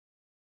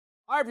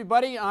Hi,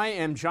 everybody. I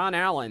am John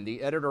Allen,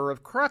 the editor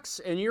of Crux,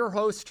 and your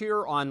host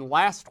here on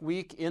Last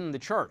Week in the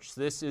Church.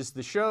 This is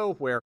the show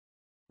where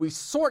we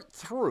sort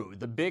through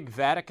the big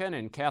Vatican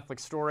and Catholic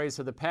stories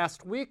of the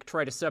past week,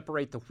 try to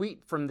separate the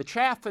wheat from the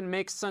chaff, and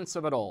make sense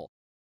of it all.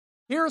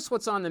 Here's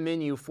what's on the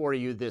menu for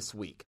you this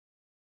week.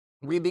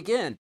 We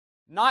begin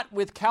not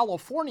with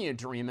California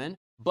dreaming,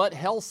 but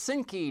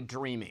Helsinki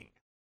dreaming.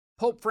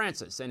 Pope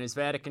Francis and his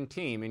Vatican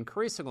team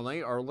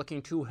increasingly are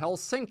looking to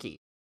Helsinki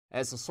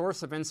as a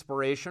source of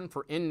inspiration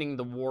for ending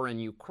the war in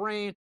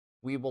Ukraine.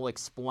 We will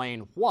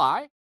explain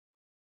why.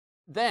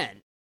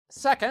 Then,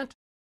 second,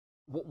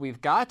 what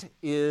we've got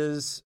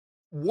is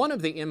One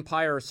of the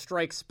Empire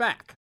Strikes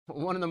Back.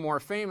 One of the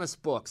more famous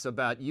books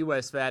about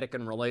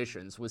U.S.-Vatican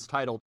relations was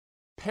titled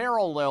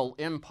Parallel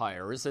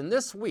Empires, and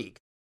this week,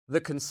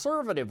 the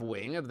conservative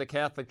wing of the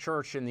Catholic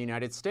Church in the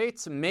United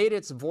States made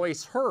its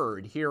voice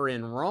heard here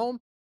in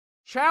Rome,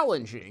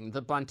 challenging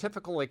the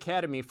Pontifical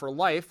Academy for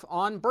Life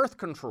on birth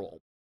control.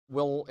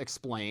 We'll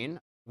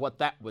explain what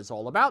that was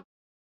all about.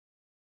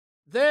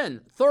 Then,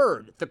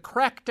 third, the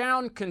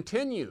crackdown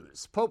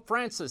continues. Pope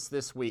Francis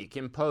this week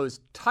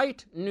imposed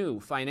tight new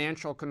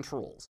financial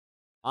controls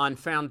on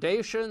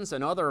foundations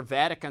and other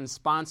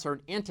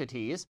Vatican-sponsored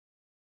entities.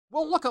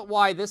 We'll look at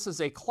why this is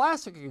a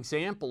classic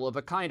example of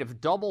a kind of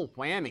double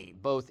whammy,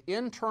 both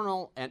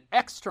internal and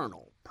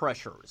external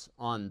pressures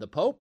on the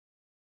Pope.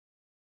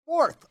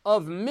 Fourth,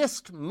 of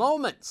missed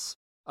moments.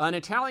 An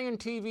Italian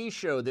TV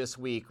show this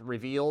week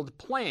revealed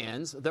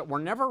plans that were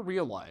never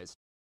realized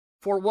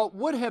for what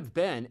would have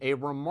been a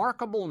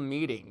remarkable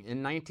meeting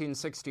in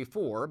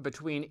 1964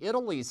 between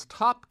Italy's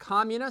top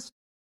communist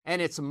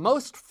and its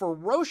most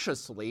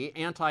ferociously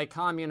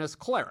anti-communist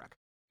cleric.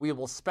 We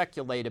will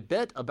speculate a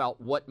bit about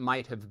what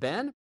might have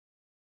been.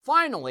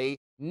 Finally,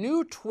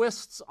 new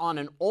twists on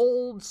an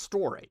old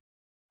story.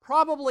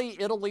 Probably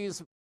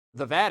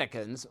the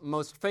Vatican's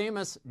most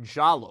famous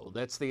giallo,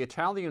 that's the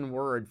Italian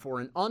word for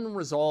an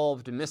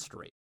unresolved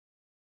mystery,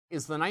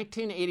 is the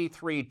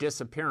 1983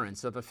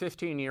 disappearance of a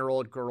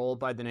 15-year-old girl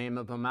by the name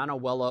of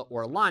Emanuela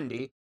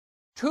Orlandi.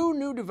 Two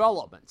new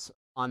developments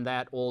on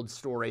that old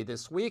story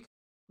this week.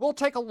 We'll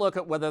take a look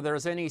at whether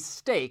there's any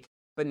stake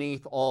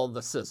beneath all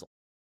the sizzle.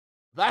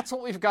 That's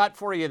what we've got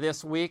for you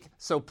this week,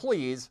 so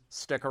please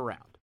stick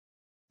around.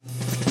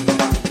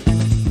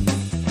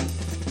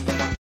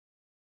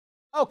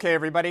 Okay,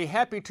 everybody,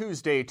 happy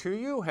Tuesday to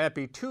you.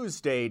 Happy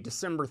Tuesday,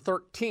 December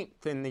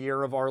 13th in the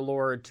year of our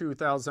Lord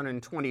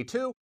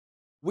 2022.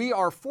 We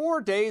are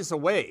 4 days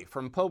away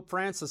from Pope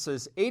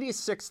Francis's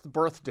 86th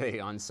birthday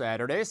on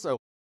Saturday, so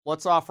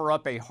let's offer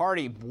up a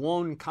hearty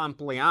buon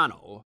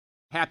compleanno.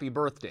 Happy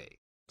birthday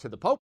to the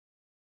Pope.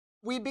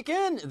 We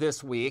begin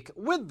this week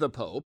with the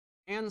Pope,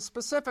 and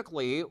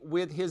specifically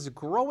with his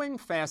growing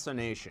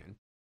fascination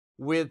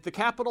with the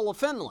capital of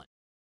Finland,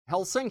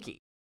 Helsinki.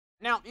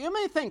 Now, you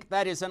may think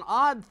that is an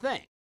odd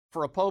thing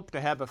for a pope to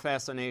have a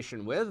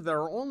fascination with. There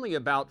are only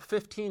about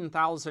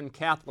 15,000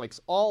 Catholics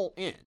all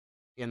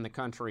in the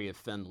country of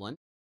Finland.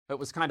 It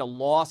was kind of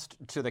lost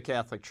to the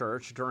Catholic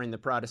Church during the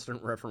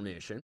Protestant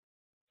Reformation.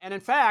 And in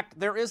fact,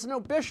 there is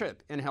no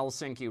bishop in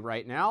Helsinki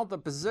right now. The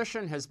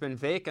position has been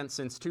vacant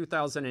since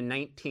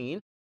 2019,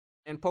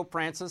 and Pope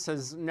Francis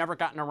has never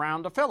gotten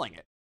around to filling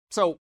it.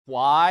 So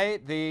why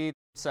the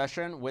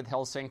obsession with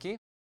Helsinki?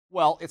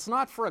 Well, it's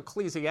not for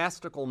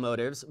ecclesiastical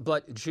motives,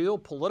 but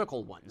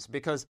geopolitical ones,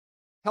 because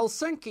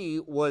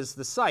Helsinki was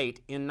the site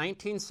in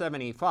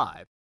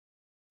 1975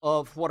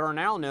 of what are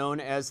now known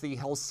as the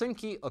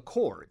Helsinki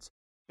Accords.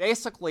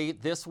 Basically,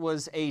 this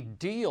was a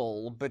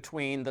deal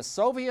between the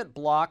Soviet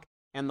bloc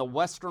and the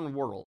Western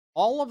world.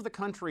 All of the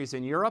countries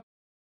in Europe,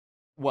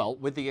 well,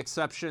 with the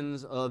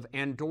exceptions of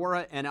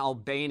Andorra and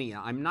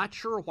Albania. I'm not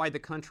sure why the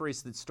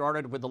countries that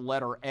started with the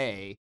letter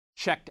A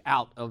checked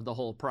out of the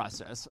whole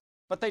process,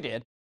 but they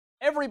did.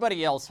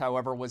 Everybody else,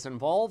 however, was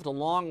involved,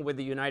 along with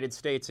the United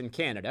States and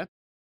Canada.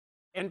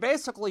 And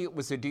basically, it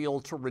was a deal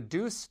to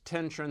reduce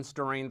tensions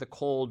during the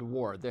Cold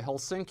War. The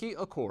Helsinki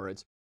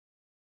Accords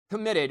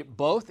committed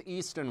both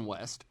East and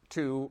West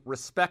to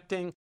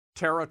respecting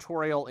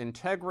territorial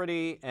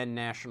integrity and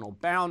national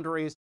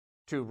boundaries,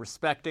 to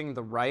respecting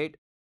the right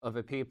of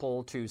a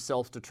people to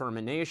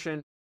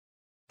self-determination,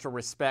 to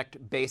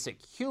respect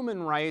basic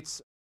human rights,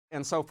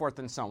 and so forth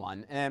and so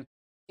on. And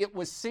it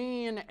was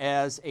seen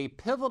as a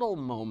pivotal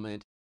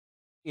moment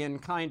in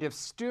kind of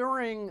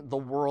steering the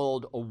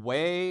world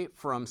away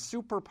from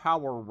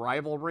superpower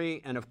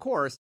rivalry and, of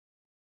course,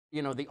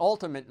 the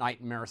ultimate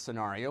nightmare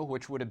scenario,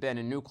 which would have been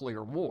a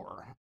nuclear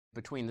war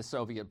between the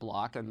Soviet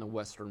bloc and the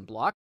Western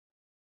bloc,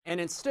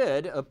 and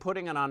instead of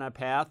putting it on a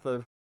path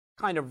of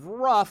kind of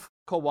rough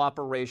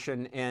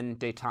cooperation and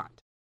détente.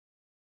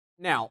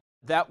 Now,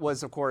 that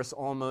was, of course,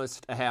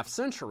 almost a half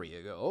century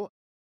ago,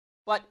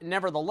 but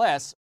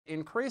nevertheless,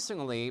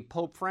 increasingly,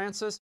 Pope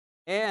Francis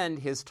and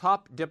his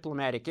top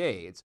diplomatic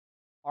aides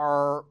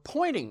are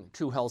pointing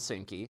to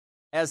Helsinki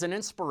as an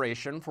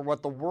inspiration for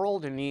what the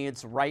world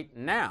needs right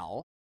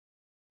now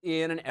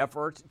in an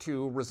effort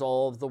to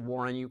resolve the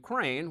war in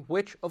Ukraine,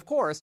 which, of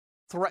course,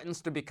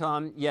 threatens to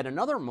become yet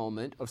another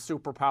moment of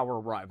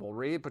superpower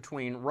rivalry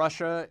between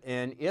Russia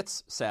and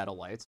its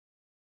satellites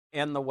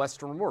and the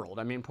Western world.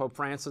 I mean, Pope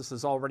Francis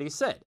has already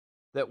said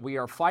that we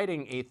are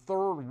fighting a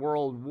third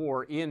world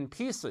war in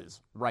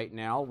pieces right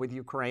now, with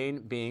Ukraine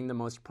being the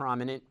most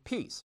prominent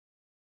piece.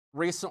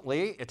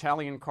 Recently,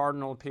 Italian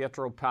Cardinal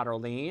Pietro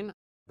Parolin,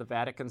 the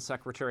Vatican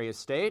Secretary of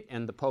State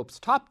and the Pope's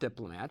top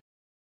diplomat,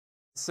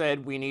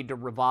 said we need to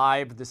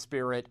revive the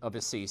spirit of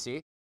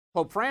Assisi.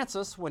 Pope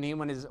Francis, when he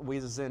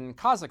was in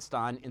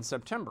Kazakhstan in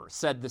September,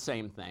 said the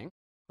same thing,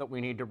 that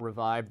we need to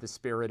revive the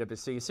spirit of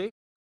Assisi.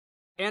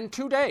 And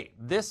today,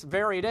 this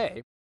very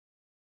day,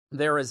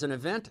 there is an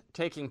event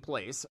taking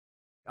place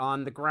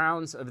on the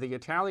grounds of the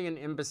Italian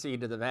Embassy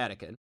to the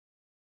Vatican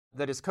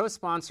that is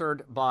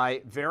co-sponsored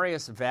by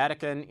various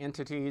Vatican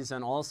entities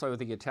and also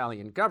the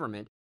Italian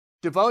government,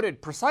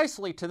 devoted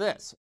precisely to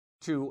this,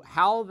 to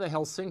how the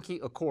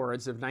Helsinki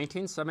Accords of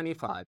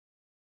 1975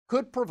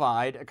 could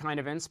provide a kind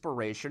of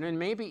inspiration and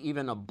maybe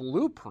even a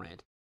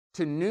blueprint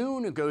to new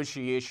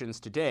negotiations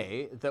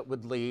today that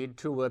would lead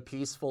to a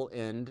peaceful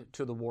end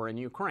to the war in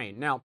Ukraine.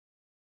 Now,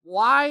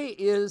 why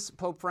is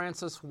Pope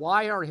Francis,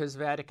 why are his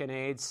Vatican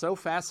aides so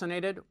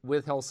fascinated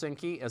with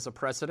Helsinki as a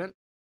precedent?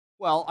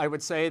 Well, I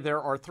would say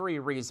there are three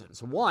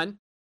reasons. One,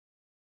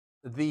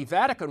 the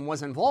Vatican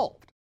was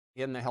involved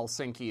in the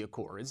Helsinki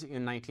Accords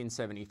in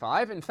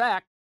 1975. In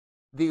fact,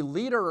 the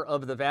leader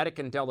of the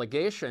Vatican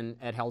delegation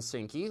at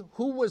Helsinki,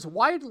 who was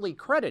widely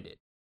credited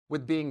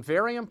with being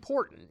very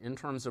important in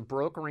terms of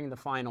brokering the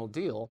final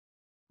deal,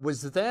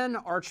 was then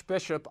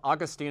Archbishop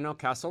Agostino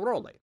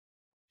Casaroli.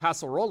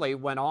 Casaroli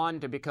went on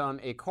to become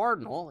a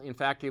cardinal. In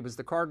fact, he was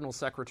the Cardinal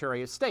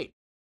Secretary of State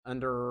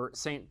under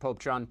St. Pope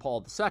John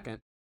Paul II.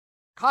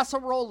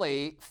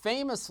 Casaroli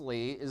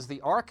famously is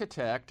the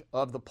architect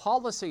of the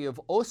policy of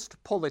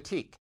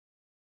Ostpolitik,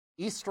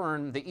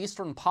 the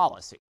Eastern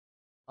policy,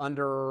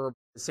 under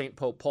St.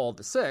 Pope Paul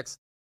VI,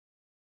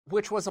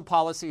 which was a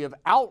policy of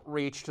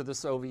outreach to the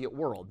Soviet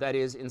world. That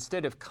is,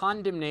 instead of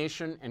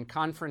condemnation and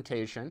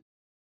confrontation,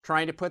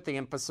 trying to put the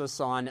emphasis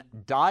on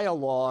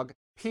dialogue,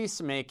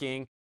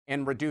 peacemaking,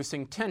 and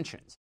reducing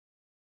tensions.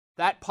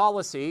 That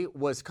policy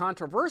was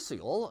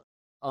controversial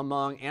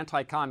among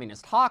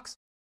anti-communist hawks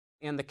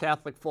in the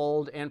Catholic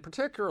fold, and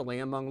particularly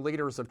among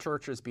leaders of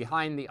churches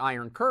behind the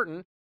Iron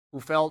Curtain, who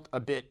felt a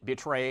bit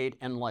betrayed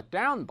and let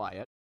down by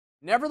it.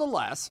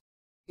 Nevertheless,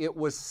 it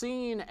was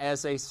seen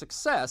as a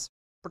success,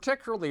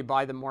 particularly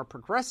by the more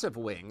progressive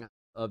wing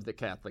of the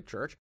Catholic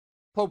Church.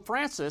 Pope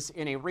Francis,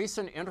 in a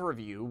recent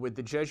interview with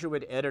the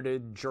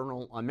Jesuit-edited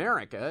journal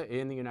America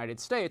in the United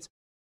States,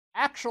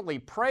 actually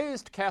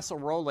praised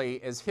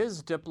Casaroli as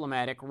his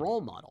diplomatic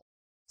role model.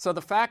 So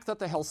the fact that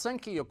the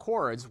Helsinki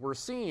Accords were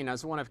seen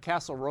as one of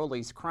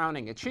Casaroli's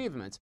crowning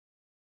achievements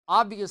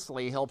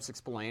obviously helps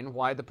explain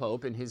why the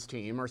Pope and his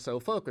team are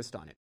so focused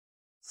on it.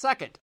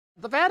 Second,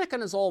 the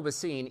Vatican has always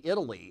seen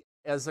Italy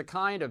as a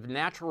kind of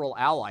natural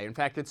ally, in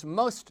fact, its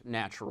most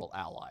natural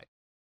ally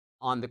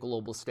on the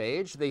global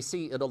stage. They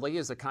see Italy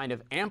as a kind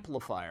of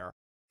amplifier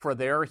for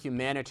their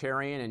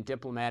humanitarian and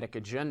diplomatic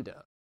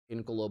agenda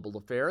in global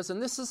affairs,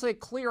 and this is a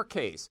clear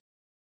case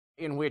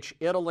in which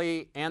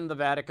Italy and the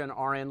Vatican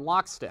are in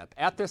lockstep.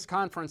 At this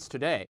conference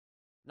today,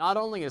 not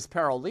only is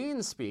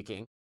Parolin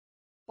speaking,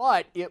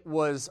 but it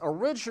was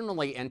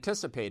originally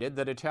anticipated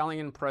that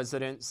Italian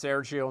President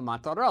Sergio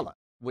Mattarella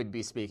would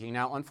be speaking.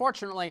 Now,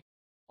 unfortunately,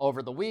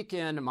 over the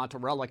weekend,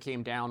 Mattarella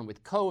came down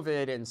with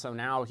COVID, and so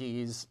now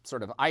he's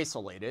sort of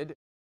isolated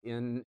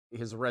in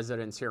his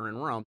residence here in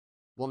Rome,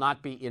 will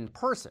not be in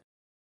person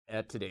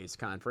at today's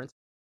conference.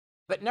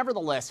 But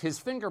nevertheless, his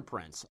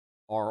fingerprints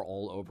are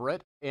all over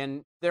it,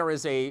 and there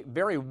is a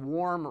very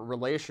warm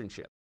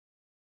relationship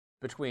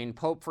between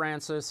Pope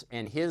Francis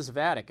and his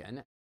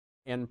Vatican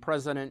and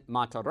President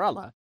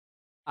Mattarella.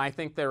 I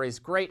think there is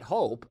great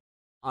hope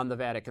on the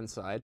Vatican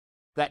side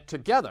that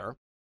together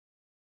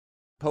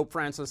Pope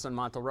Francis and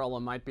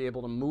Mattarella might be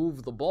able to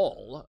move the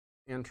ball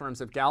in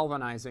terms of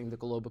galvanizing the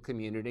global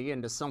community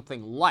into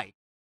something like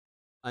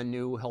a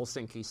new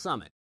Helsinki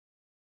summit.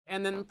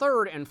 And then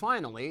third and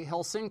finally,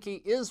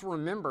 Helsinki is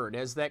remembered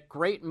as that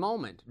great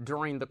moment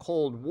during the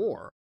Cold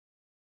War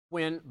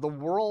when the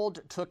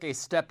world took a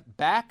step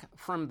back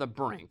from the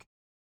brink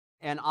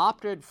and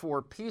opted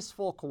for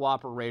peaceful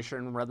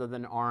cooperation rather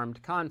than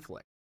armed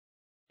conflict.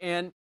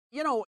 And,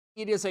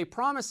 it is a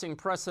promising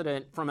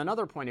precedent from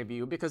another point of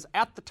view, because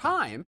at the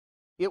time,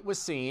 it was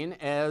seen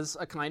as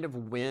a kind of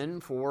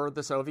win for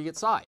the Soviet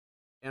side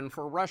and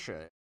for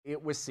Russia.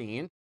 It was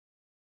seen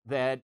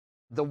that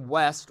the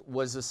West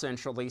was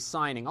essentially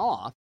signing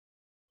off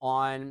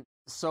on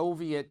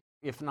Soviet,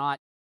 if not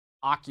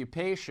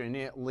occupation,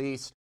 at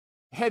least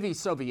heavy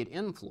Soviet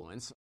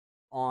influence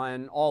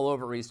on all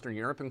over Eastern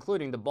Europe,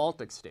 including the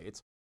Baltic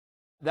states.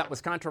 That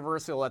was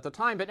controversial at the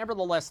time, but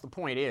nevertheless, the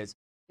point is,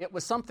 it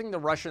was something the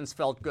Russians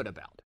felt good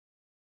about.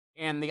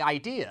 And the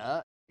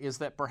idea is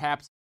that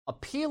perhaps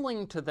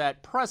appealing to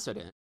that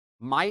precedent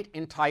might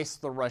entice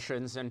the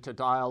Russians into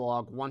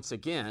dialogue once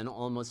again,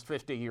 almost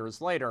 50 years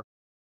later.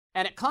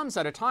 And it comes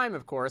at a time,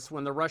 of course,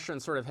 when the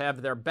Russians sort of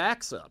have their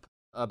backs up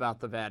about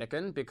the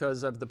Vatican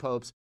because of the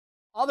Pope's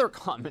other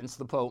comments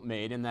the Pope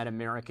made in that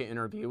America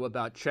interview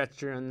about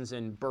Chechens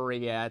and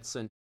Buryats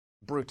and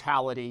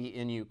brutality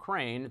in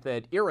Ukraine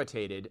that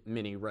irritated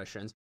many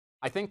Russians.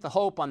 I think the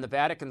hope on the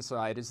Vatican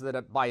side is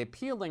that by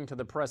appealing to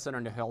the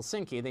precedent of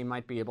Helsinki, they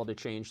might be able to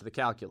change the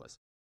calculus.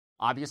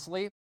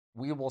 Obviously,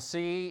 we will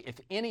see if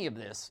any of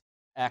this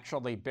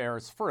actually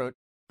bears fruit,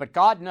 but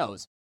God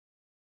knows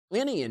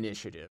any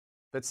initiative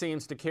that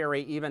seems to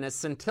carry even a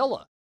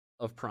scintilla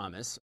of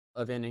promise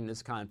of ending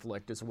this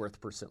conflict is worth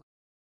pursuing.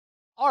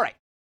 All right,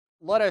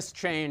 let us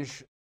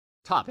change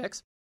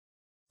topics.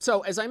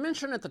 So, as I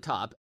mentioned at the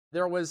top,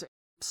 there was a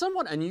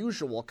somewhat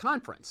unusual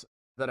conference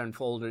that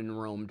unfolded in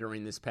Rome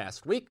during this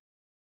past week.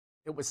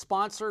 It was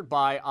sponsored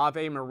by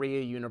Ave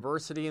Maria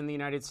University in the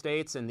United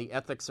States and the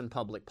Ethics and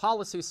Public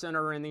Policy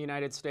Center in the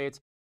United States,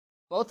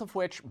 both of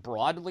which,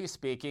 broadly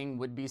speaking,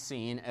 would be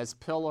seen as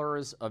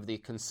pillars of the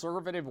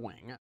conservative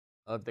wing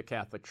of the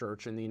Catholic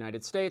Church in the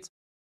United States.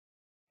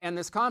 And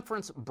this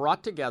conference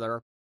brought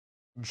together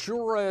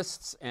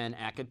jurists and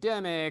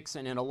academics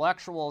and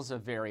intellectuals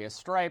of various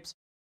stripes,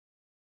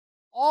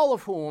 all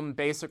of whom,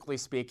 basically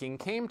speaking,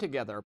 came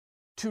together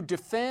to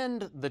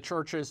defend the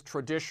Church's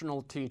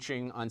traditional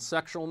teaching on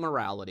sexual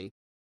morality,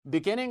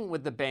 beginning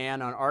with the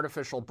ban on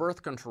artificial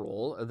birth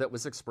control that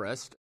was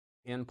expressed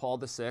in Paul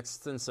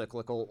VI's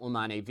encyclical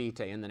Humanae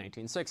Vitae in the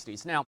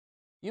 1960s. Now,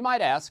 you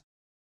might ask,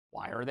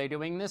 why are they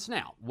doing this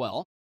now?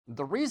 Well,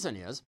 the reason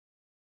is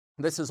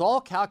this is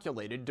all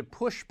calculated to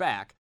push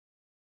back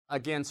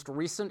against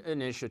recent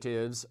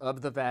initiatives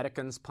of the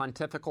Vatican's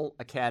Pontifical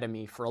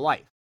Academy for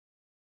Life.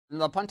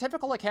 The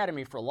Pontifical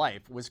Academy for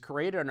Life was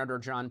created under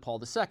John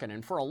Paul II,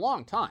 and for a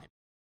long time,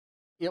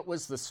 it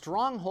was the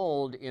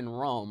stronghold in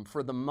Rome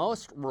for the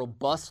most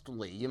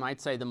robustly, you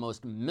might say the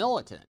most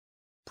militant,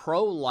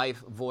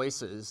 pro-life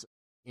voices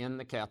in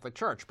the Catholic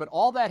Church. But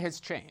all that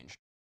has changed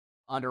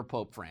under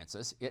Pope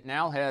Francis. It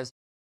now has,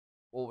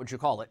 what would you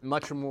call it,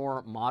 much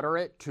more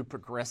moderate to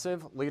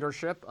progressive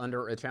leadership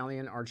under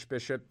Italian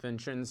Archbishop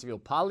Vincenzo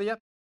Paglia.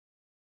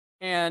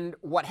 And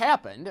what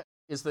happened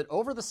is that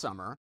over the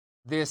summer,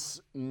 this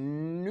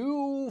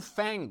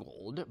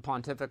newfangled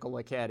Pontifical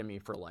Academy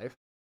for Life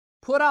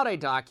put out a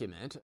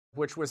document,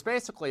 which was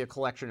basically a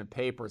collection of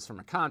papers from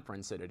a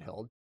conference it had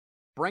held,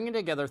 bringing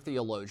together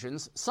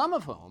theologians, some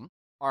of whom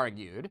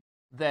argued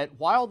that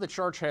while the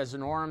Church has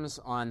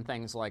norms on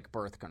things like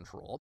birth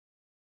control,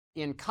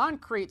 in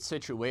concrete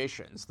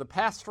situations, the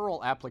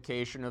pastoral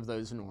application of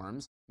those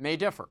norms may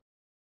differ.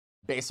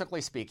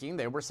 Basically speaking,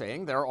 they were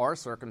saying there are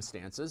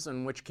circumstances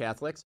in which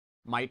Catholics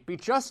might be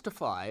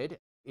justified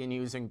in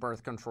using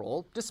birth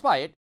control,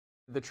 despite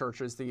the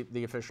Church's,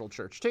 the official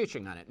Church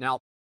teaching on it. Now,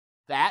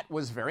 that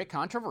was very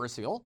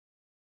controversial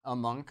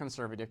among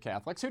conservative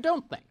Catholics who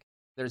don't think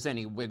there's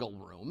any wiggle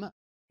room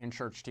in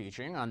Church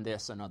teaching on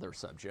this and other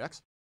subjects.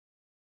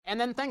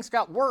 And then things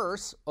got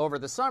worse over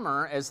the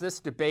summer as this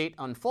debate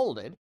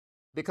unfolded,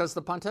 because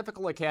the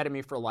Pontifical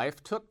Academy for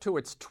Life took to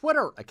its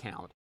Twitter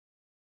account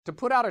to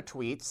put out a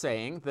tweet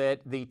saying that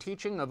the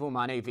teaching of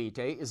Humanae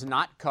Vitae is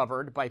not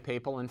covered by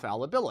papal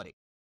infallibility.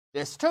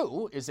 This,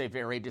 too, is a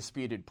very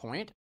disputed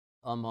point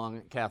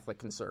among Catholic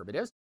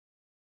conservatives.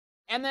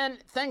 And then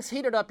things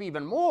heated up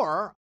even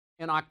more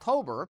in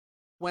October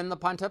when the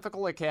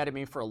Pontifical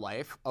Academy for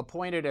Life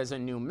appointed as a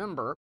new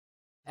member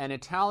an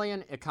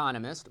Italian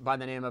economist by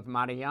the name of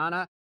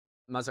Mariana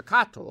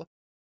Mazzucato,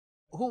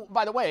 who,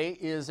 by the way,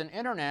 is an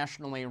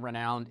internationally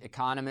renowned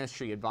economist.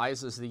 She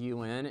advises the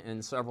UN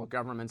and several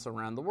governments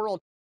around the world,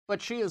 but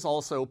she is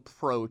also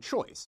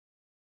pro-choice.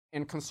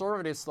 And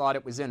conservatives thought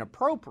it was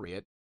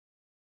inappropriate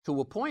to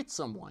appoint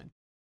someone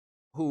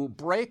who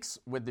breaks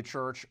with the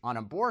Church on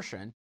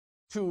abortion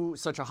to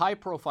such a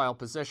high-profile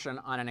position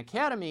on an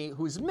academy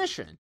whose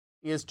mission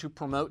is to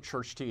promote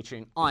Church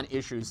teaching on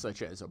issues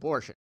such as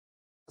abortion.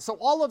 So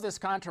all of this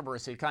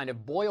controversy kind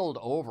of boiled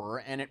over,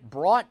 and it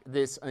brought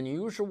this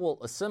unusual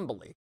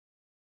assembly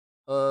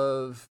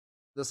of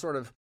the sort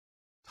of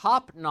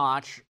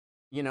top-notch,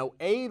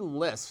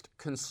 A-list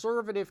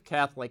conservative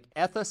Catholic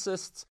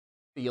ethicists,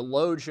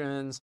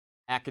 theologians,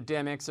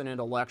 academics, and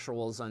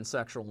intellectuals on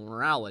sexual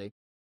morality.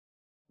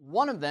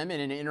 One of them, in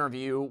an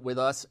interview with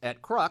us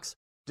at Crux,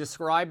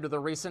 described the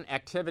recent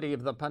activity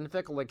of the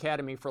Pontifical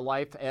Academy for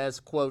Life as,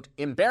 quote,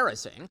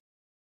 embarrassing,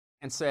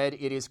 and said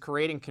it is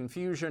creating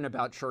confusion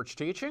about Church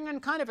teaching,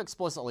 and kind of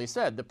explicitly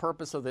said the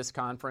purpose of this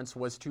conference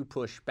was to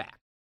push back.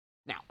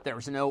 Now,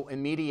 there's no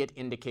immediate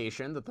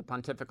indication that the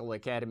Pontifical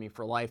Academy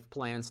for Life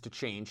plans to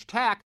change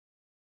tack,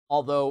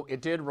 although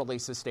it did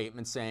release a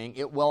statement saying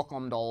it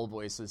welcomed all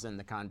voices in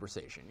the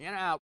conversation.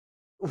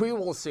 We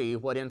will see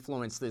what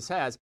influence this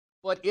has,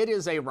 but it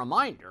is a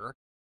reminder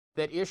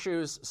that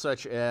issues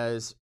such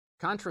as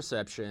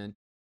contraception,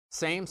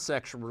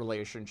 same-sex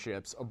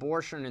relationships,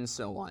 abortion, and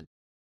so on,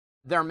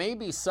 there may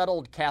be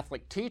settled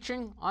Catholic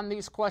teaching on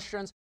these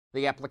questions.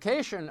 The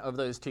application of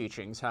those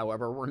teachings,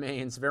 however,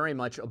 remains very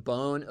much a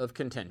bone of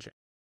contention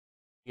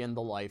in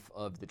the life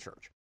of the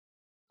Church.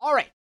 All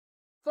right,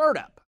 third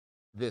up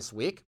this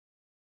week,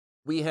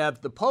 we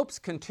have the Pope's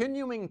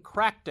continuing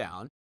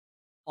crackdown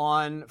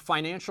on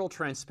financial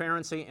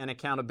transparency and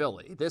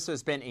accountability. This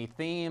has been a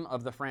theme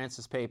of the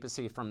Francis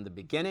papacy from the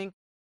beginning.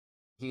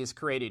 He has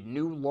created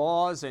new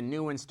laws and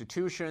new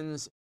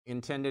institutions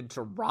intended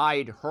to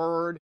ride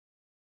herd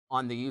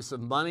on the use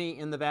of money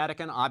in the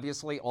Vatican.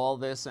 Obviously, all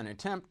this an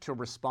attempt to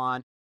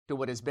respond to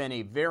what has been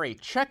a very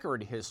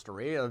checkered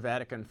history of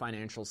Vatican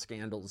financial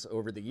scandals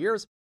over the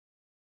years.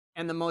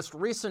 And the most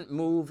recent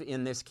move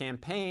in this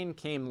campaign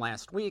came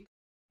last week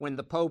when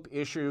the Pope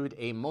issued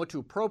a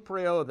motu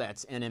proprio,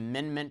 that's an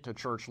amendment to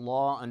church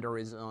law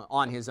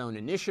on his own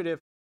initiative,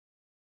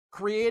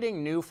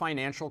 creating new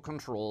financial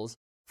controls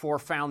for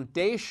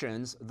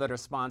foundations that are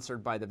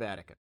sponsored by the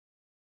Vatican.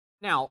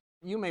 Now,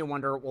 you may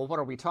wonder, well, what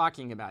are we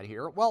talking about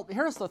here? Well,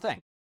 here's the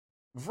thing.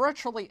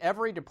 Virtually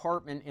every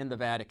department in the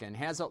Vatican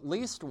has at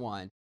least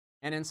one,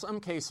 and in some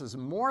cases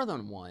more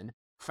than one,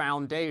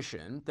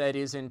 foundation that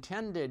is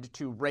intended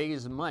to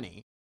raise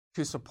money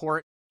to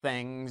support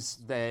things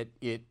that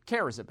it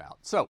cares about.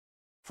 So,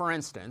 for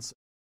instance,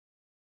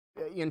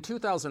 in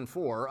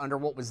 2004, under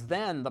what was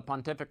then the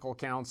Pontifical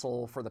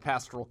Council for the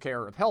Pastoral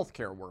Care of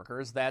Healthcare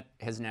Workers, that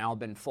has now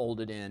been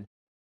folded in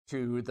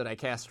to the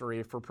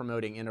Dicastery for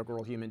Promoting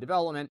Integral Human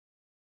Development.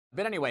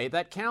 But anyway,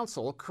 that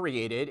council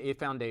created a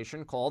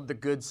foundation called the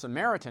Good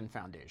Samaritan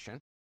Foundation,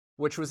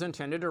 which was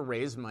intended to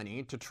raise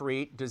money to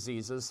treat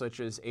diseases such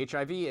as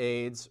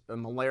HIV/AIDS,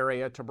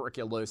 malaria,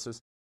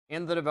 tuberculosis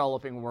in the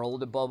developing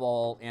world, above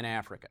all in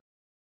Africa.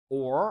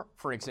 Or,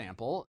 for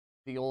example,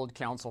 the old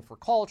Council for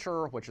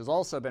Culture, which has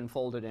also been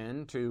folded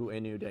into a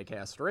new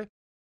dicastery,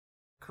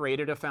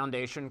 created a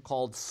foundation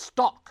called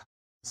STOC,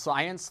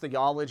 Science,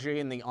 Theology,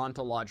 and the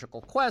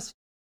Ontological Quest,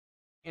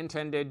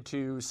 intended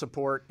to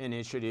support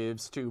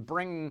initiatives to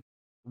bring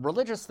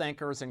religious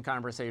thinkers in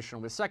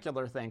conversation with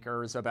secular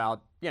thinkers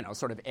about,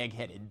 sort of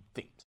egg-headed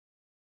themes.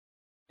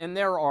 And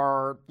there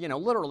are,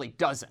 literally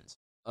dozens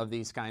of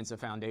these kinds of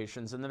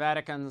foundations in the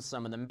Vatican,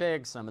 some of them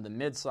big, some of them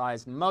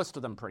mid-sized, most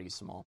of them pretty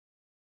small.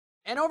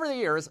 And over the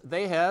years,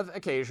 they have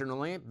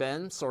occasionally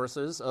been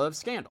sources of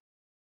scandal.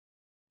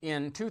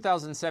 In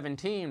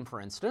 2017,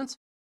 for instance,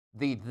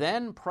 the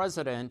then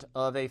president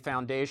of a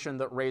foundation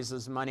that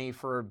raises money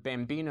for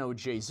Bambino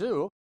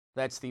Gesù,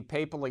 that's the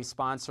papally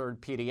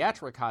sponsored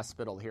pediatric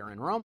hospital here in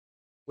Rome,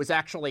 was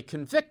actually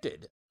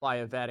convicted by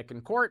a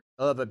Vatican court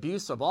of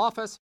abuse of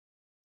office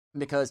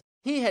because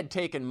he had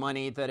taken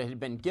money that had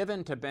been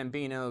given to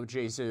Bambino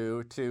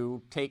Gesù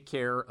to take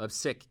care of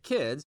sick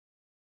kids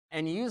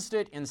and used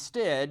it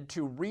instead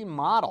to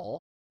remodel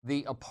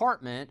the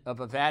apartment of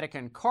a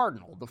Vatican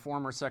cardinal, the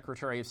former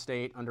Secretary of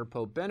State under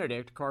Pope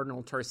Benedict,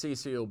 Cardinal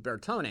Tarcisio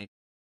Bertone.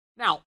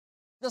 Now,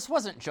 this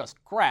wasn't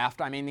just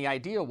graft. I mean, the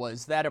idea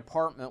was that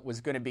apartment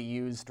was going to be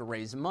used to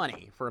raise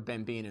money for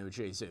Bambino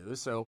Gesù.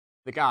 So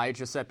the guy,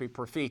 Giuseppe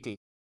Profiti,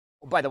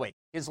 by the way,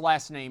 his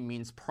last name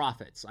means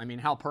profits. I mean,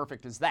 how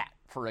perfect is that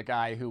for a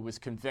guy who was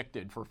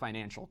convicted for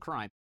financial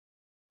crime?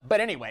 But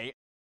anyway,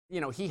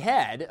 he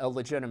had a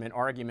legitimate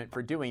argument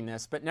for doing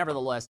this, but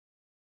nevertheless,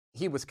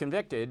 he was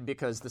convicted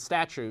because the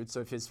statutes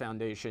of his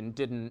foundation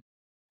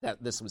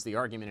this was the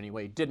argument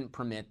anyway, didn't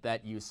permit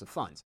that use of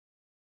funds.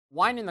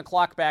 Winding the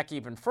clock back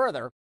even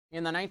further,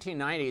 in the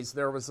 1990s,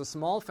 there was a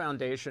small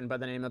foundation by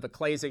the name of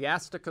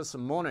Ecclesiasticus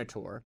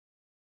Monitor,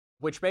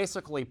 which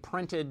basically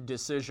printed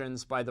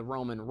decisions by the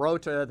Roman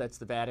Rota, that's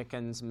the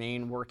Vatican's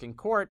main working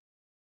court,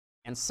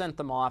 and sent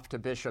them off to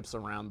bishops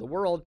around the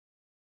world.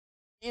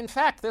 In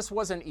fact, this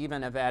wasn't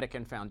even a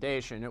Vatican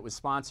foundation. It was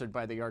sponsored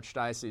by the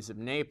Archdiocese of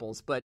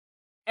Naples, but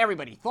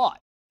everybody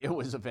thought it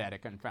was a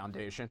Vatican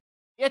foundation.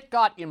 It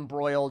got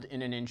embroiled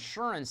in an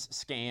insurance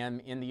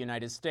scam in the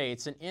United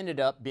States and ended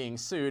up being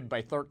sued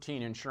by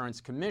 13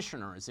 insurance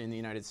commissioners in the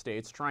United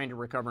States trying to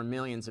recover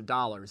millions of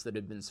dollars that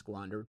had been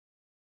squandered.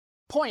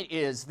 Point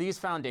is, these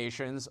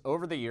foundations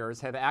over the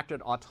years have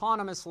acted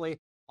autonomously,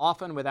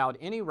 often without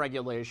any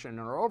regulation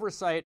or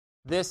oversight.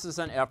 This is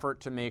an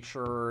effort to make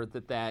sure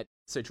that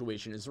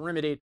situation is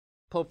remedied.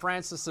 Pope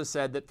Francis has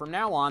said that from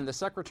now on, the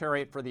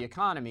Secretariat for the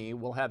Economy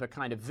will have a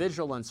kind of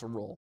vigilance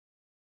role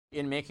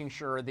in making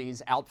sure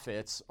these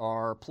outfits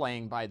are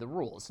playing by the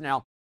rules.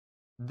 Now,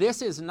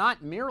 this is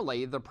not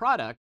merely the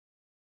product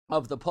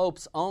of the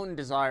Pope's own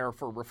desire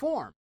for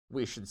reform,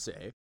 we should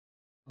say,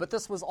 but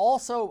this was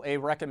also a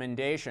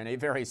recommendation, a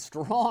very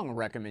strong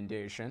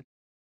recommendation,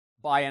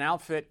 by an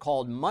outfit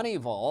called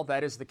Moneyval,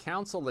 that is the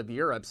Council of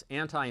Europe's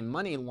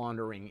anti-money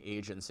laundering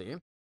agency.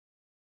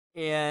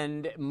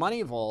 And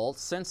Moneyval,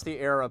 since the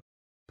era of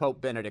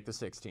Pope Benedict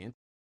XVI,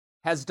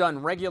 has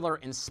done regular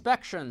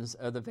inspections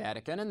of the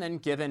Vatican and then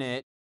given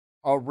it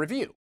a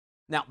review.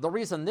 Now, the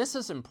reason this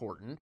is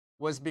important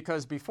was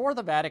because before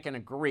the Vatican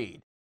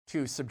agreed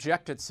to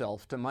subject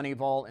itself to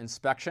Moneyval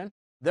inspection,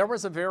 there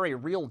was a very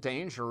real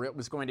danger it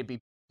was going to be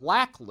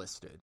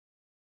blacklisted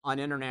on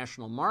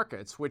international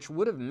markets, which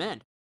would have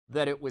meant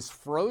that it was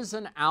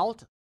frozen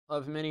out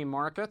of many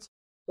markets,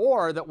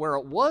 or that where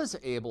it was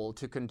able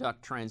to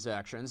conduct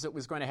transactions, it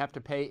was going to have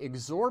to pay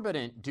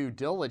exorbitant due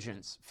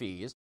diligence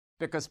fees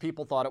because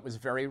people thought it was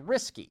very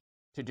risky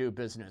to do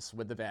business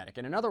with the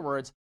Vatican. In other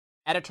words,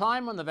 at a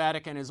time when the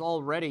Vatican is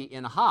already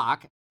in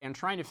hock and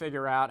trying to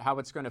figure out how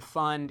it's going to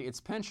fund its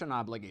pension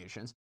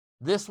obligations.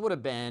 This would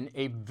have been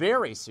a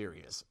very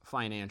serious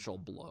financial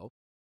blow.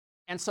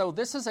 And so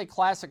this is a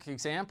classic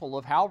example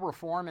of how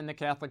reform in the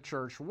Catholic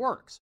Church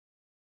works.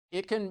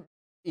 It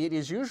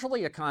is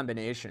usually a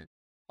combination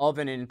of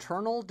an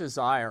internal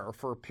desire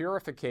for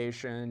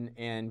purification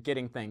and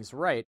getting things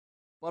right,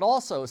 but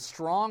also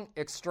strong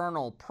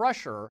external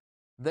pressure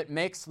that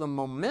makes the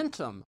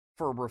momentum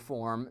for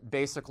reform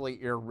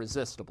basically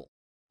irresistible.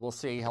 We'll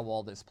see how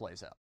all this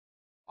plays out.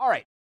 All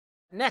right,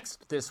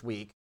 next this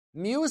week,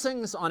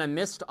 musings on a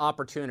missed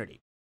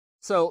opportunity.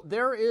 So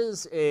there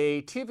is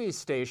a TV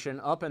station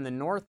up in the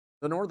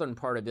northern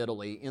part of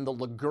Italy, in the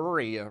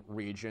Liguria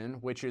region,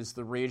 which is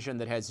the region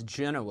that has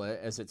Genoa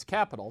as its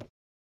capital,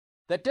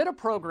 that did a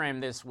program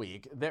this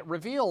week that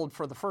revealed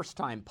for the first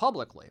time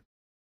publicly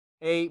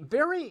a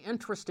very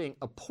interesting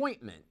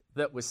appointment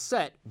that was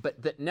set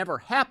but that never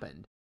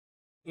happened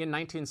in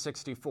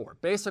 1964.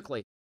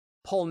 Basically,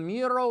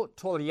 Palmiro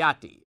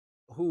Togliatti,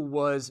 who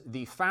was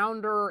the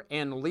founder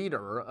and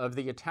leader of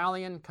the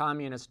Italian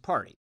Communist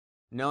Party,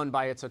 known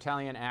by its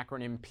Italian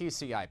acronym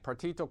PCI,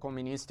 Partito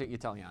Comunista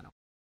Italiano,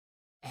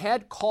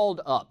 had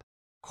called up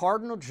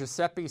Cardinal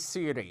Giuseppe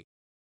Siri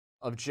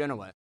of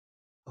Genoa,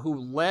 who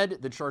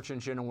led the church in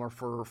Genoa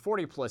for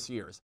 40 plus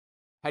years,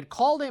 had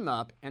called him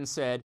up and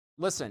said,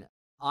 listen,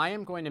 I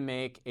am going to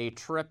make a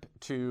trip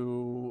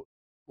to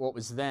what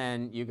was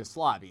then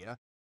Yugoslavia,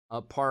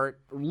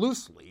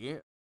 loosely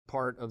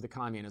part of the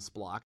communist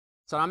bloc.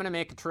 So I'm going to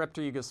make a trip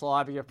to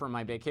Yugoslavia for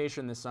my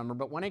vacation this summer,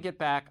 but when I get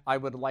back, I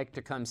would like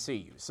to come see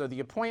you. So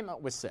the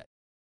appointment was set.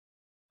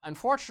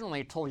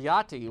 Unfortunately,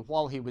 Togliatti,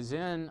 while he was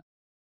in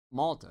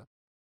Yalta,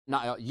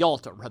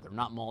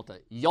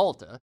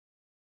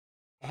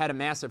 had a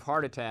massive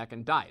heart attack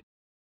and died.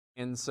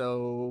 And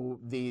so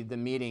the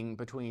meeting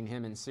between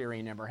him and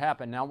Siri never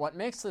happened. Now, what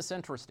makes this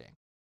interesting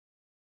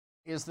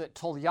is that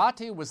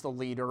Togliatti was the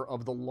leader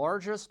of the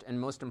largest and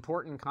most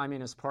important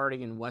communist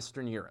party in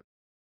Western Europe.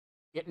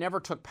 It never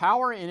took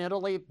power in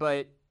Italy,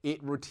 but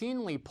it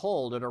routinely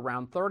polled at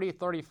around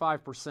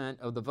 30-35%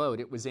 of the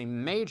vote. It was a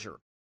major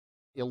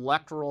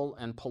electoral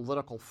and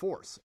political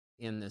force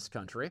in this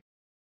country.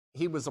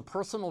 He was a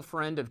personal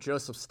friend of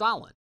Joseph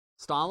Stalin.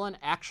 Stalin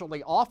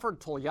actually offered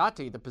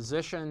Togliatti the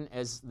position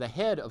as the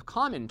head of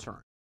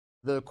Comintern,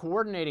 the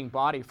coordinating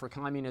body for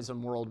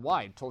communism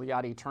worldwide.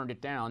 Togliatti turned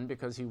it down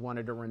because he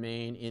wanted to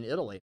remain in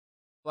Italy.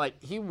 But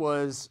he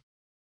was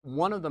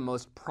one of the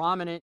most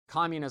prominent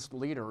communist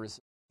leaders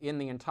in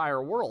the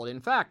entire world. In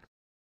fact,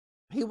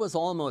 he was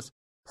almost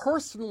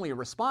personally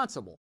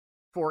responsible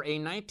for a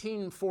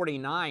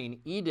 1949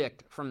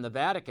 edict from the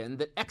Vatican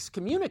that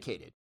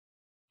excommunicated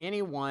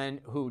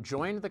anyone who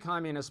joined the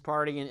Communist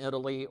Party in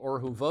Italy or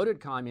who voted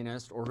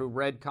communist or who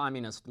read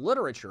communist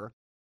literature,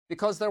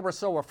 because they were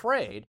so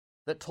afraid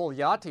that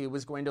Togliatti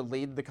was going to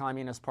lead the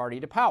Communist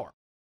Party to power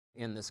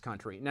in this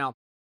country. Now,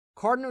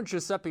 Cardinal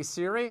Giuseppe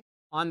Siri,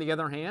 on the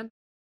other hand,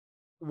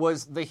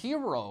 was the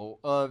hero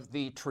of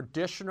the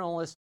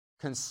traditionalist,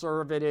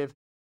 conservative,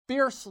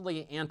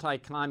 fiercely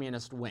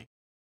anti-communist wing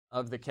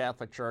of the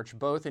Catholic Church,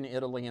 both in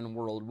Italy and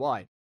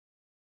worldwide.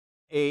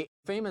 A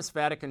famous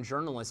Vatican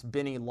journalist,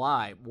 Benny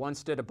Lai,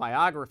 once did a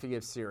biography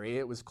of Siri.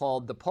 It was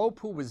called The Pope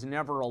Who Was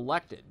Never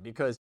Elected,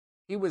 because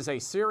he was a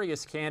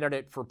serious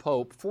candidate for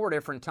Pope 4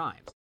 different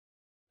times,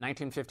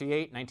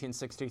 1958,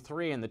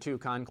 1963, and the 2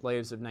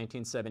 conclaves of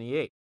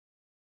 1978.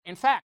 In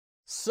fact,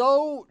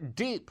 so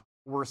deep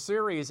were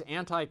Siri's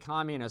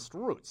anti-communist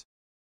roots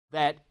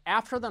that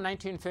after the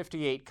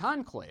 1958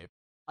 conclave,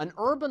 an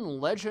urban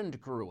legend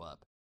grew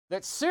up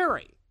that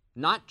Siri,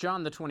 not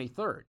John the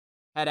 23rd,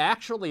 had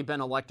actually been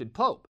elected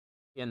Pope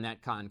in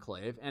that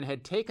conclave and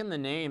had taken the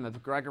name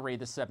of Gregory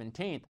the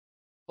 17th,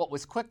 but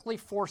was quickly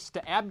forced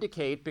to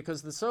abdicate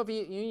because the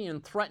Soviet Union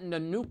threatened a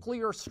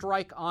nuclear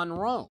strike on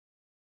Rome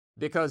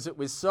because it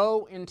was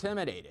so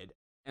intimidated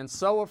and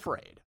so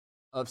afraid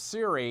of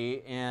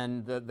Siri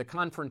and the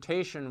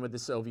confrontation with the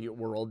Soviet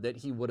world that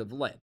he would have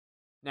led.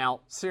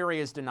 Now, Siri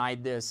has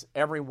denied this.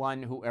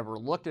 Everyone who ever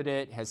looked at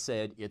it has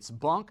said it's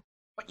bunk.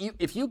 But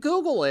if you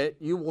Google it,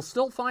 you will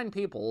still find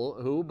people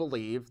who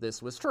believe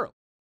this was true.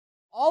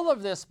 All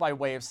of this by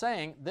way of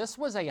saying this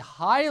was a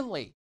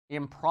highly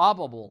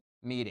improbable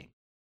meeting.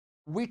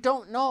 We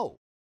don't know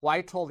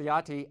why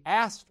Togliatti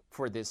asked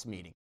for this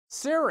meeting.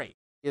 Siri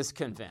is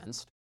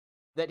convinced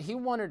that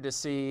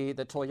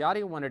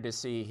Togliatti wanted to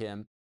see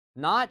him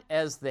not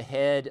as the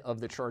head of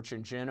the church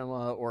in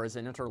Genoa or as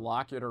an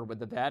interlocutor with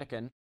the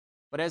Vatican,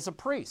 but as a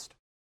priest.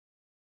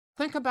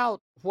 Think about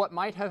what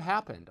might have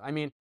happened. I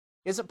mean,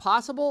 is it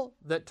possible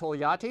that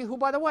Togliatti, who,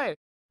 by the way,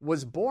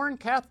 was born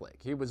Catholic,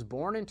 he was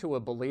born into a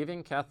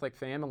believing Catholic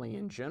family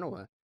in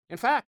Genoa. In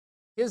fact,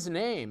 his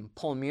name,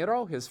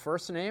 Palmiro, his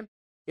first name,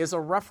 is a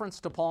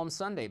reference to Palm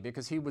Sunday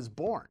because he was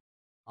born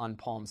on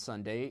Palm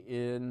Sunday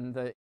in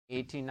the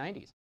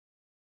 1890s.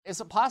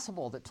 Is it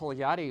possible that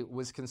Togliatti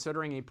was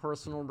considering a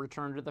personal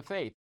return to the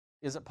faith?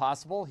 Is it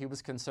possible he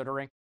was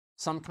considering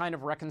some kind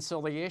of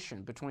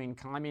reconciliation between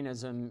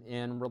communism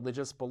and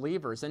religious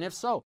believers? And if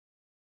so,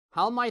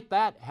 How might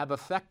that have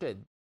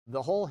affected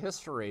the whole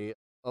history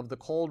of the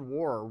Cold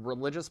War,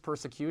 religious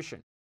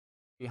persecution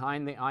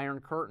behind the Iron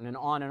Curtain, and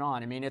on and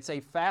on? I mean, it's a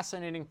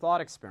fascinating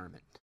thought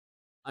experiment.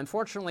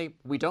 Unfortunately,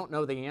 we don't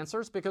know the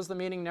answers because the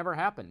meeting never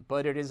happened,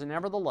 but it is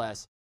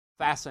nevertheless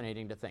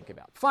fascinating to think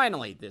about.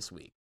 Finally, this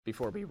week,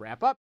 before we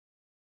wrap up,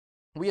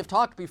 we have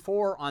talked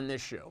before on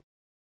this show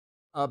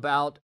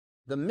about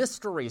the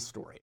mystery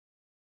story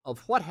of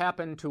what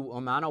happened to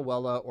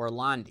Emanuela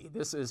Orlandi.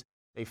 This is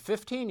a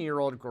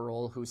 15-year-old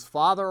girl whose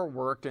father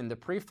worked in the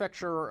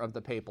prefecture of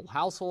the papal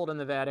household in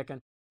the Vatican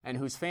and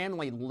whose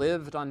family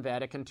lived on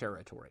Vatican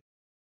territory.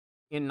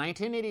 In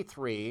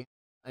 1983,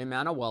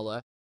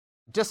 Emanuela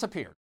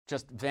disappeared,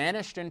 just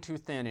vanished into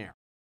thin air.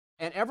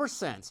 And ever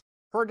since,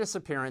 her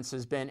disappearance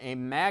has been a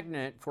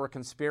magnet for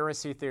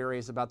conspiracy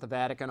theories about the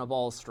Vatican of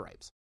all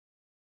stripes.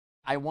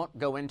 I won't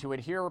go into it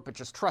here, but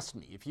just trust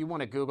me, if you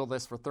want to Google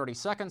this for 30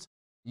 seconds,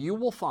 you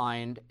will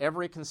find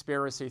every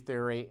conspiracy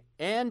theory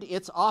and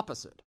its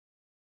opposite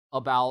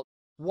about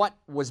what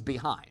was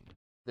behind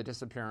the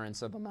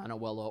disappearance of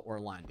Emanuela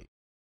Orlandi.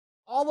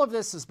 All of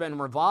this has been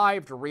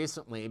revived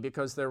recently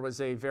because there was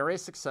a very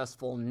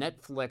successful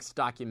Netflix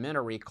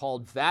documentary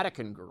called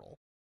Vatican Girl,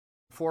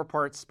 a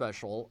 4-part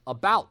special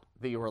about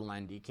the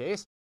Orlandi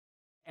case,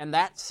 and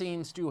that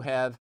seems to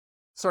have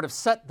sort of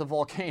set the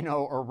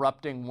volcano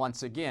erupting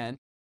once again.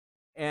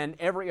 And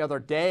every other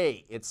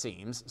day, it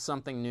seems,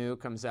 something new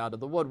comes out of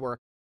the woodwork.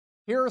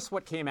 Here's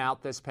what came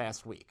out this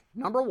past week.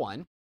 Number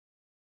one,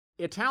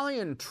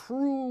 Italian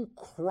true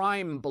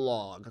crime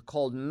blog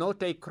called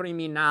Note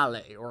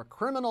Criminale, or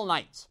Criminal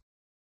Nights,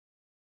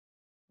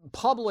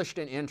 published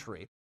an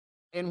entry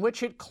in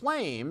which it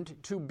claimed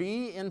to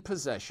be in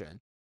possession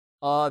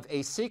of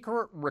a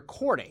secret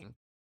recording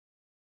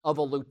of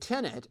a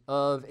lieutenant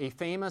of a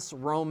famous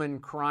Roman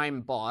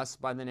crime boss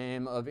by the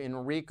name of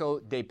Enrico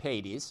De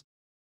Pedis,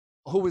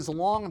 who has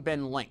long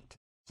been linked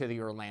to the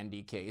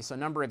Orlandi case. A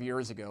number of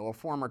years ago, a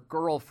former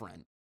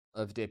girlfriend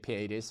of De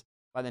Pedis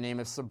by the name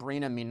of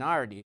Sabrina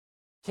Minardi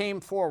came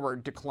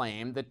forward to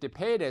claim that De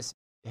Pedis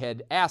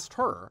had asked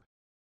her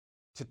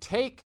to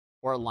take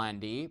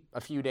Orlandi a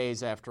few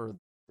days after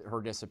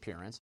her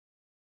disappearance,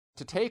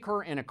 to take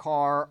her in a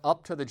car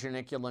up to the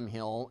Janiculum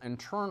Hill and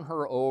turn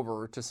her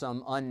over to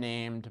some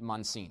unnamed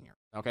Monsignor.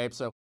 Okay,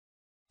 so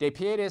De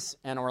Pedis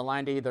and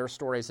Orlandi, their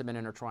stories have been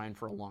intertwined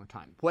for a long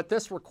time. What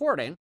this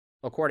recording,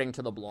 according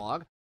to the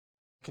blog,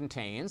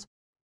 contains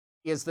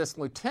is this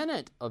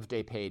lieutenant of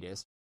De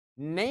Pedis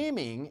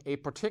naming a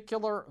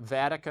particular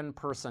Vatican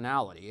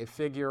personality, a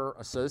figure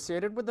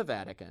associated with the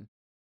Vatican,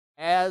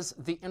 as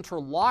the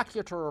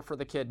interlocutor for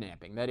the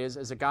kidnapping, that is,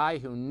 as a guy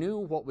who knew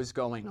what was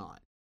going on.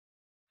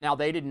 Now,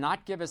 they did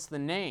not give us the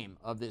name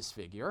of this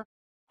figure.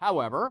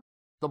 However,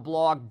 the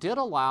blog did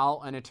allow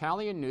an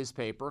Italian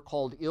newspaper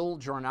called Il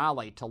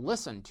Giornale to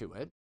listen to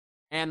it,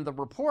 and the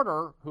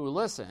reporter who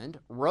listened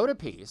wrote a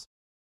piece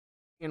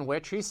in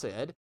which he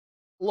said,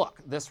 look,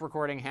 this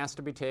recording has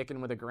to be taken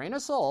with a grain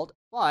of salt,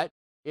 but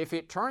if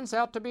it turns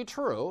out to be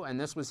true, and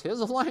this was his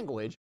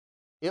language,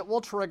 it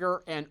will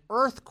trigger an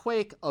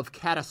earthquake of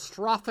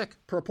catastrophic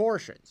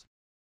proportions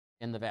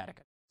in the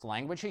Vatican. It's the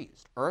language he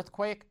used,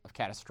 earthquake of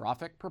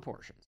catastrophic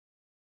proportions.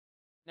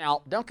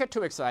 Now, don't get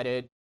too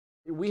excited.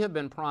 We have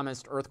been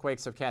promised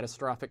earthquakes of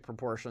catastrophic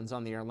proportions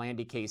on the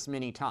Orlandi case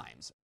many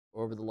times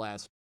over the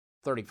last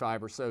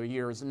 35 or so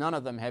years. None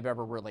of them have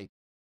ever really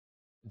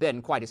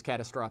been quite as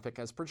catastrophic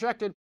as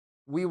projected.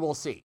 We will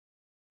see.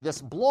 This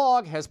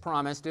blog has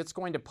promised it's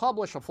going to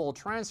publish a full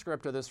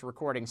transcript of this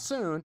recording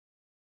soon.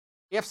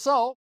 If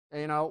so,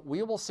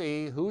 we will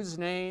see whose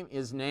name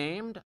is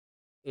named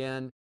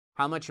and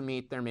how much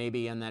meat there may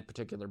be in that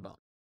particular bone.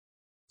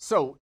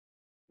 So,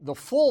 the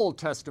full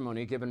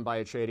testimony given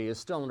by Aceti is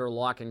still under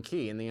lock and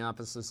key in the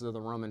offices of the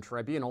Roman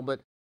Tribunal,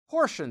 but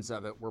portions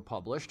of it were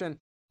published, and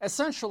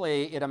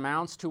essentially it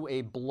amounts to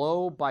a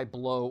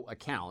blow-by-blow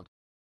account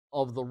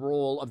of the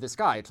role of this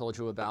guy I told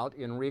you about,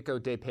 Enrico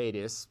De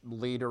Pedis,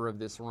 leader of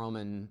this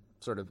Roman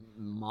sort of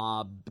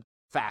mob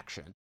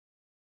faction.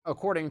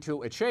 According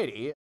to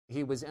Aceti,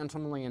 he was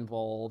intimately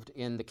involved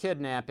in the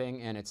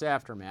kidnapping and its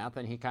aftermath,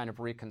 and he kind of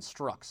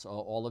reconstructs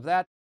all of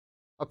that.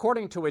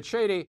 According to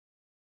Aceti,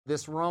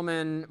 this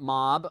Roman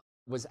mob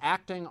was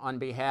acting on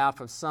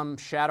behalf of some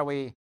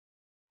shadowy,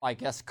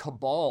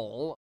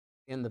 cabal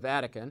in the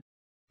Vatican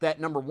that,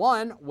 number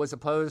one, was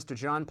opposed to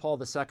John Paul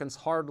II's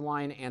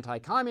hardline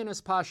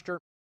anti-communist posture,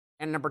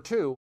 and number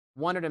two,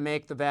 wanted to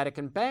make the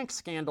Vatican bank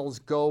scandals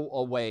go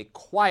away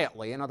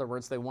quietly. In other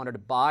words, they wanted to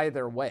buy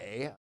their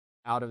way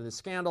out of the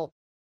scandal,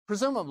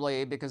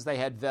 presumably because they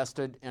had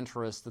vested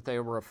interests that they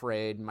were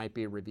afraid might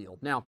be revealed.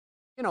 Now,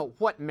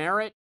 what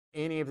merit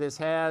any of this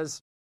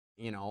has,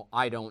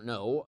 I don't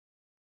know.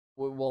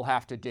 We'll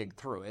have to dig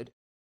through it.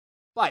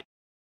 But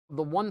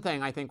the one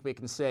thing I think we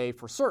can say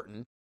for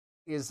certain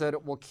is that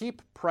it will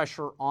keep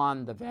pressure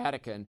on the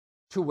Vatican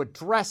to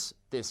address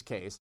this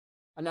case.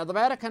 And now, the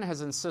Vatican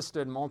has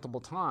insisted multiple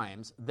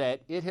times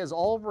that it has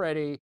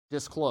already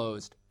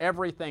disclosed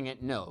everything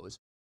it knows.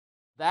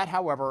 That,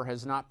 however,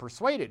 has not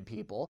persuaded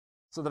people,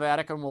 so the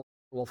Vatican will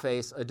will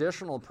face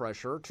additional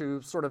pressure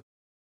to sort of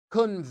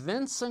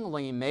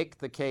convincingly make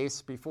the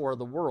case before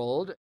the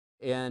world,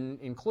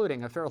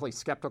 including a fairly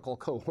skeptical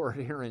cohort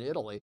here in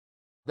Italy,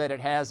 that it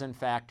has in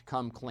fact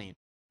come clean.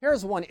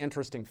 Here's one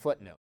interesting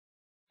footnote.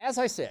 As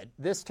I said,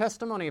 this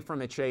testimony from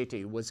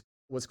Eccetti was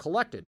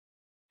collected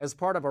as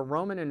part of a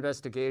Roman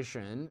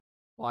investigation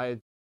by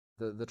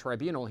the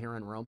tribunal here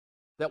in Rome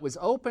that was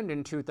opened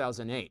in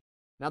 2008.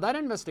 Now, that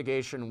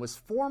investigation was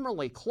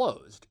formally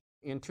closed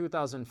in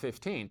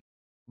 2015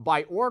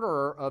 by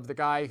order of the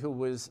guy who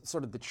was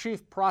sort of the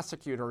chief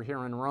prosecutor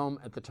here in Rome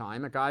at the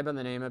time, a guy by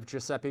the name of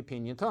Giuseppe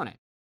Pignatone.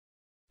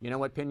 You know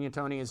what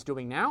Pignatone is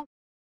doing now?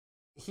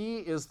 He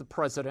is the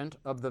president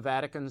of the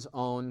Vatican's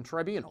own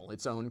tribunal,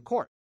 its own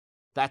court.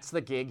 That's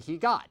the gig he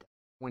got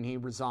when he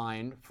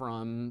resigned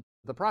from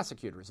the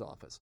prosecutor's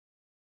office.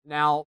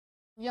 Now,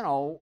 you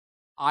know,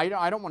 I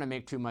don't want to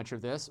make too much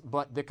of this,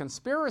 but the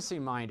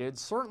conspiracy-minded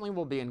certainly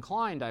will be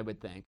inclined, I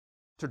would think,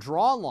 to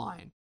draw a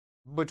line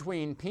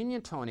between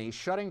Pignatone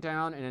shutting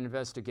down an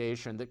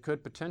investigation that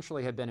could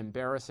potentially have been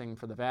embarrassing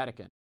for the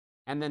Vatican,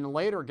 and then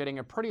later getting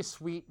a pretty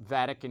sweet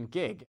Vatican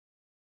gig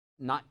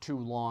not too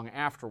long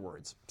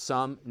afterwards.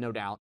 Some, no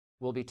doubt,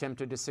 will be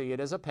tempted to see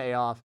it as a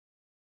payoff.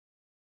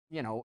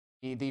 You know,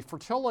 the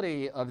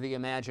fertility of the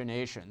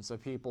imaginations of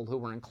people who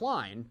were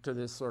inclined to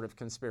this sort of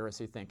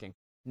conspiracy thinking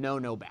know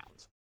no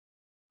bounds.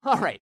 All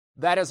right,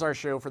 that is our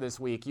show for this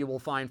week. You will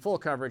find full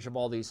coverage of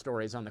all these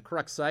stories on the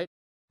Crux site.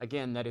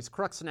 Again, that is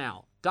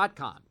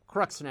cruxnow.com.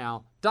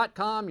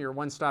 Cruxnow.com, your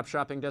one-stop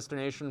shopping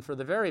destination for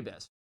the very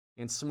best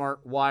in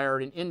smart,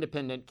 wired, and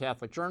independent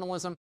Catholic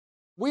journalism.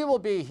 We will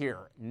be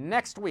here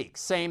next week,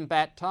 same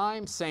bat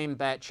time, same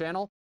bat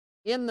channel.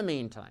 In the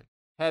meantime,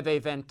 have a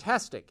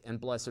fantastic and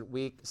blessed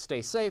week.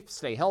 Stay safe,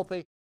 stay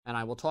healthy, and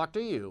I will talk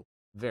to you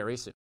very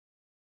soon.